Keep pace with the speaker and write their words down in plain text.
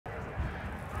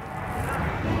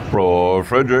Bror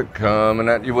Fredrik coming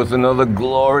at you with another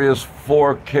glorious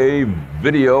 4K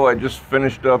video. I just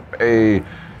finished up a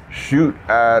shoot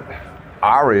at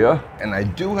Aria, and I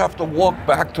do have to walk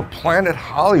back to Planet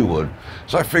Hollywood.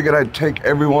 So I figured I'd take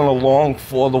everyone along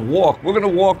for the walk. We're gonna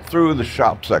walk through the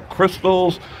shops at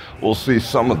Crystal's. We'll see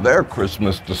some of their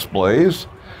Christmas displays,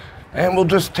 and we'll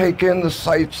just take in the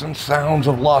sights and sounds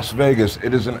of Las Vegas.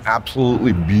 It is an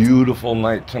absolutely beautiful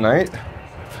night tonight.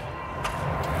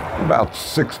 About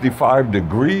 65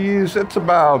 degrees. It's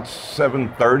about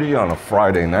 7:30 on a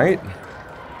Friday night.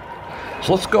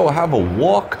 So let's go have a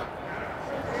walk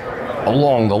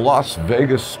along the Las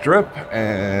Vegas Strip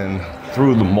and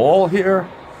through the mall here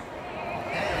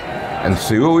and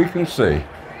see what we can see.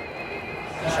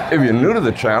 If you're new to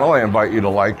the channel, I invite you to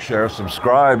like, share,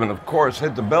 subscribe, and of course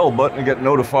hit the bell button to get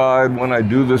notified when I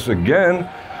do this again,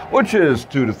 which is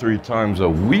 2 to 3 times a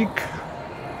week.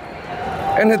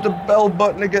 And hit the bell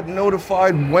button to get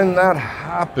notified when that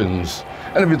happens.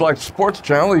 And if you'd like to support the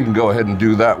channel, you can go ahead and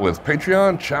do that with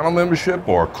Patreon, channel membership,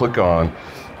 or click on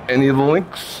any of the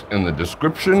links in the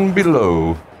description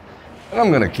below. And I'm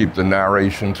going to keep the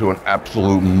narration to an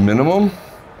absolute minimum.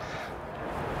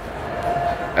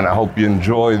 And I hope you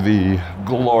enjoy the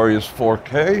glorious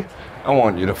 4K. I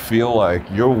want you to feel like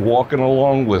you're walking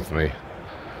along with me.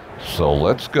 So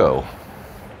let's go.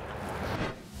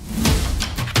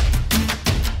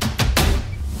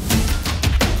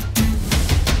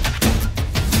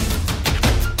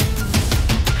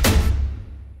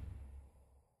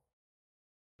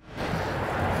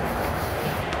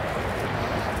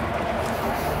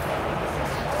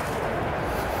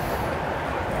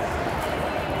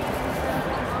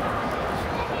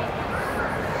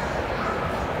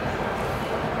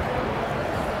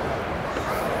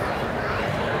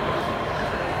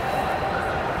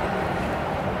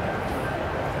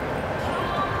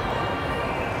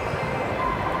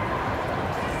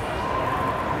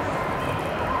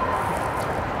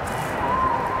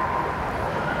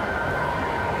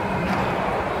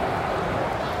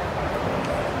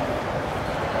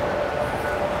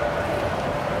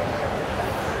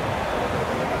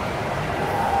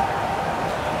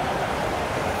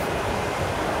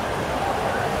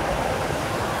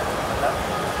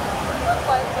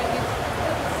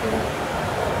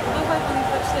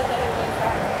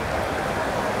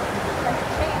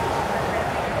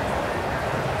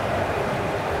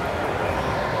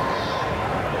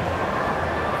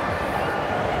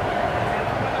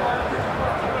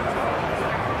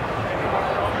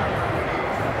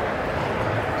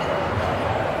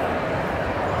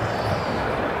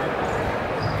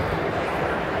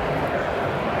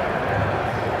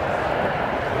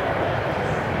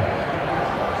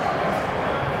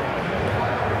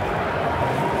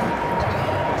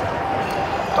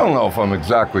 I don't know if I'm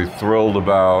exactly thrilled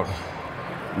about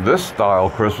this style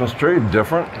Christmas tree.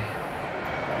 Different.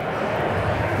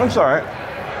 That's all right.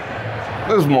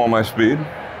 This is more my speed.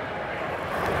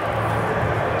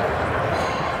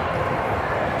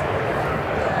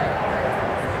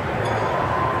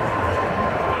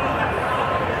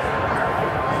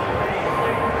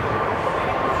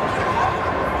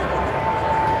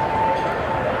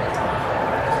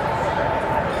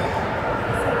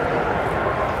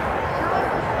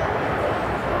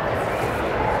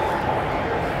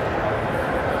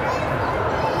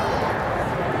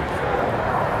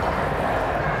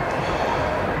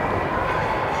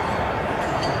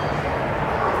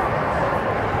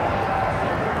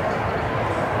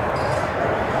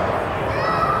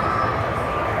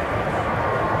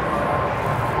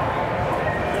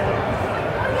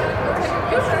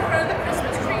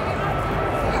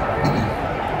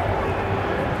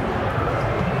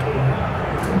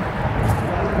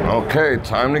 Okay,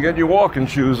 time to get your walking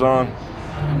shoes on.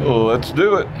 Let's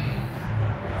do it.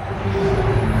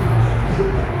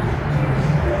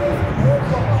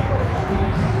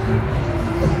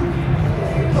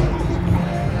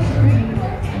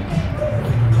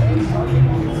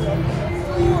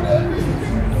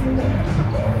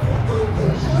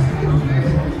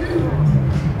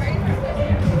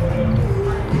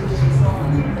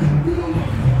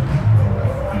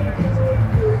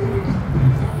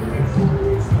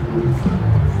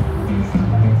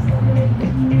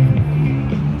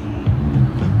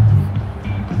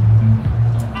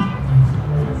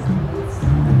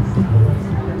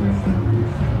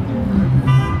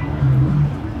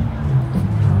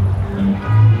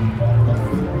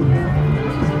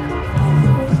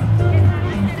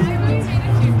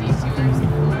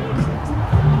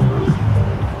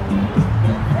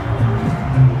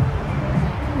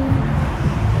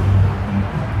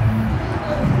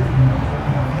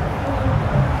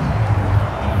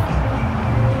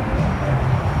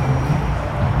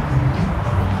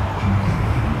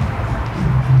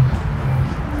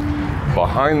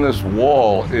 behind this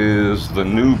wall is the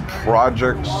new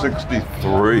Project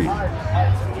 63.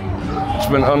 It's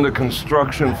been under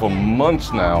construction for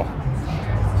months now.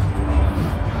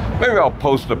 Maybe I'll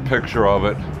post a picture of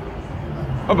it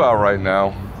about right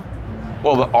now.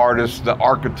 Well, the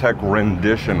architect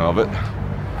rendition of it.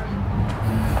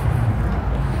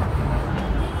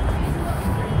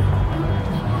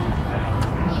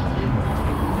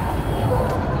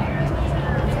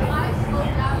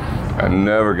 I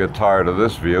never get tired of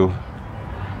this view.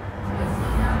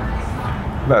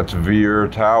 That's Veer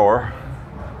Tower.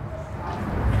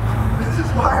 This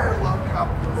is why I love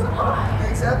capitalism. The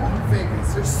example of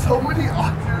Vegas, there's so many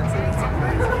options and it's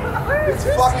amazing. It's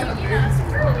fucking amazing.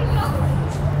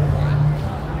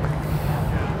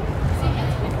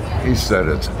 He said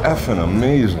it's effing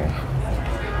amazing.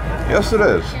 Yes, it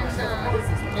is.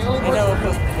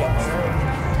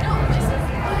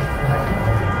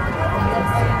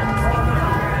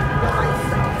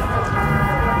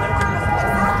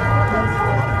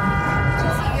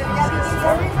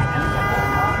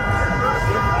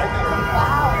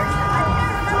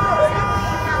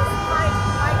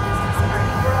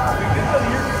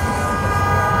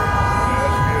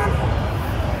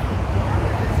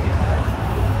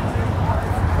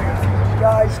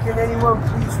 Guys, can anyone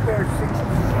please spare 60 cents?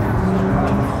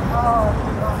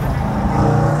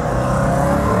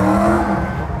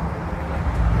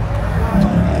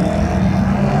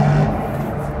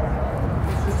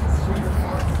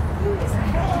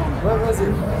 What was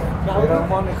it?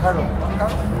 Monte Carlo.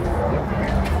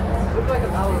 Looked like a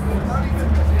dollar.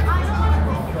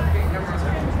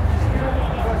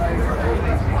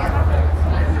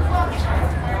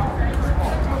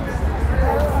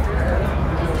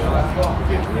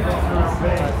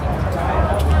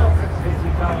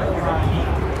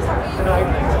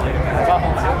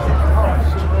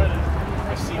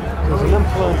 There's an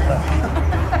influencer.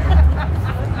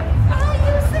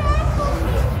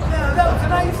 That was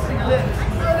an icing. That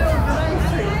was an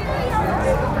icing.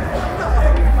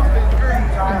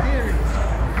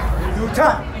 Due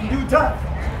time. Due time.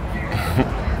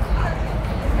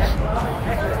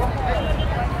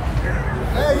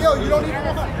 Hey, yo, you don't even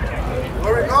want.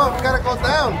 Where we going? We gotta go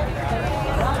down.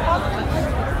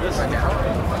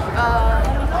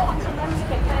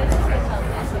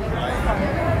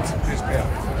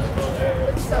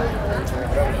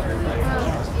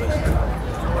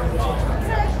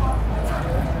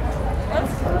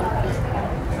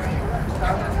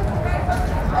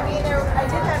 I mean, I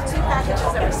did have 2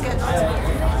 packages that were scheduled.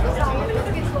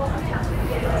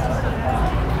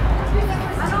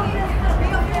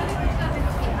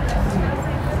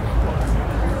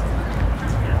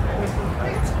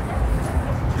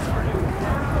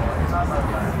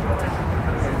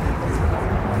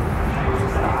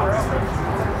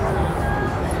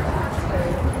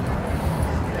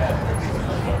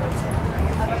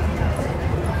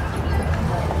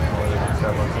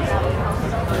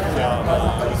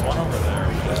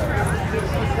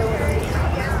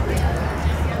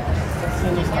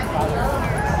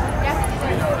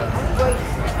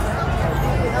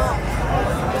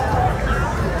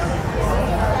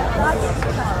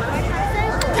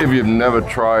 If you've never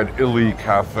tried Illy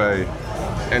Cafe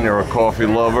and you're a coffee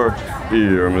lover,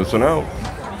 you're missing out.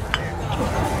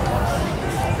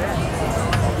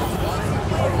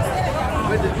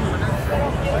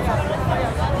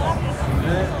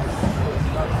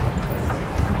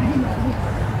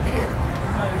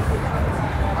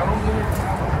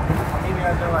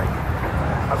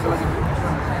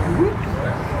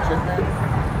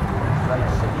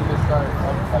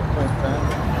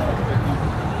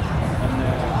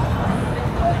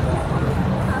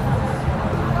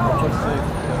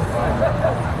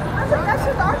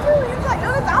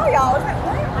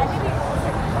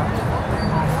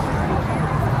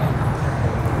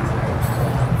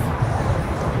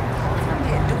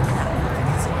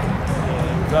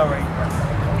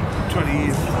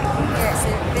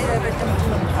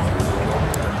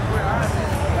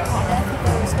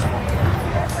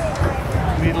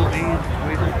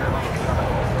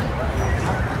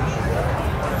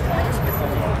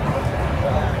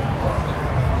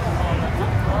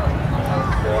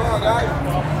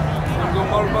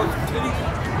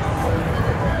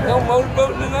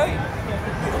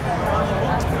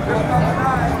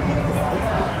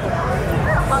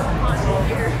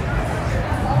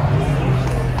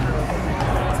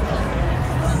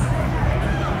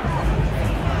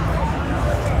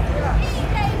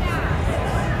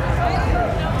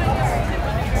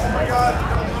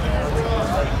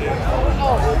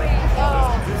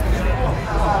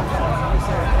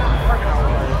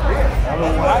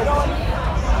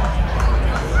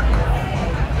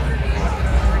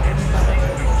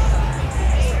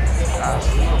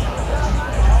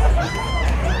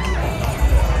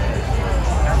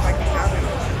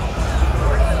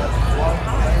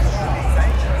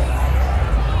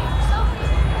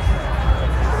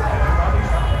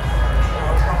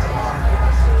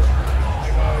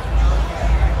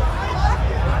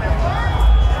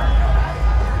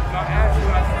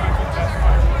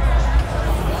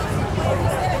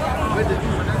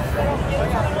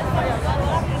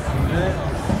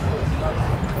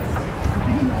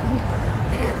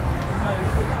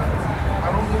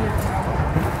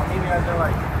 they're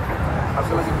like, I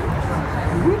feel like if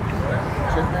you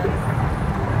chip in,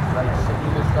 like you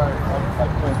just start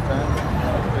like 0.10,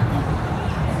 50,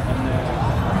 and then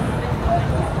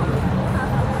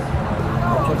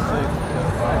just 6.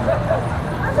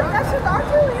 I was like, that's just our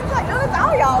two. He was like, no, that's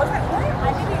all y'all. I was like, what?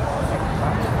 I didn't.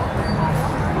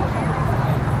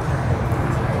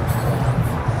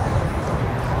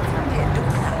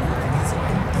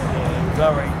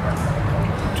 All right.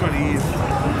 20 years.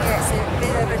 Yes, a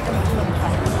bit of a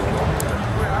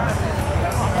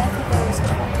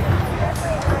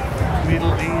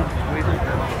Middle age,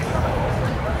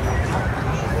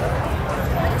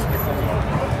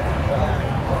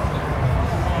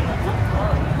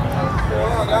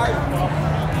 Come on, guys.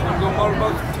 Wanna go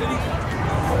motorboat some titties?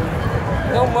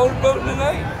 No motorboating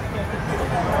tonight.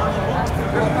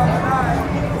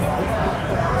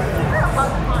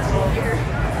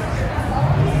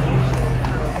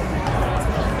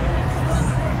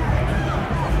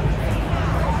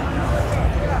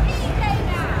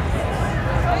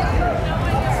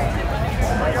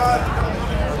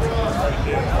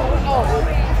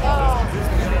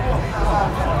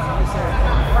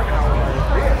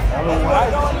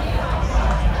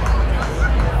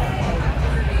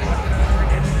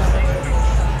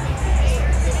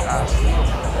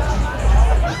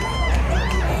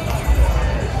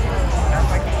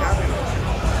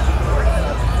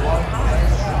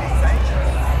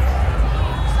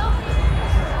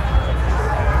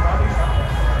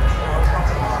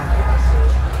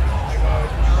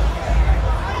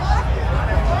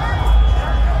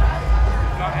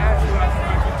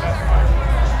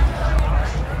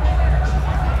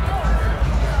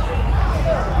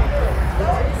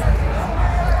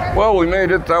 Well, we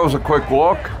made it. That was a quick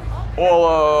walk. All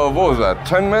of, what was that,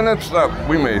 10 minutes? That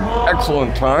we made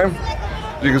excellent time.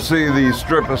 You can see the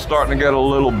strip is starting to get a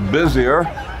little busier,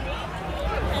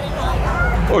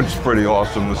 which is pretty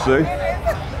awesome to see.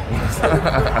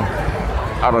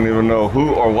 I don't even know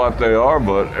who or what they are,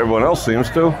 but everyone else seems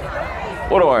to.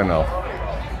 What do I know?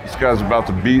 This guy's about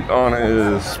to beat on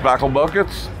his spackle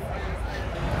buckets.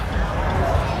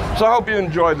 So I hope you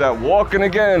enjoyed that walk. And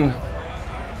again,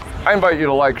 I invite you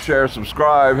to like, share,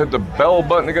 subscribe, hit the bell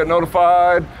button to get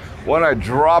notified when I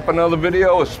drop another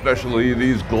video, especially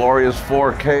these glorious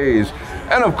 4Ks.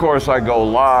 And of course, I go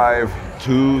live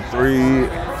 2, 3,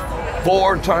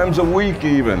 4 times a week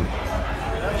even.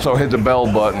 So hit the bell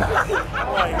button.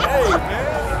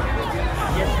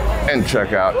 And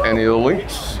check out any of the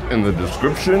links in the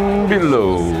description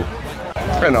below.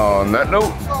 And on that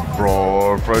note,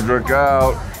 Bror Fredrik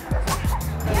out.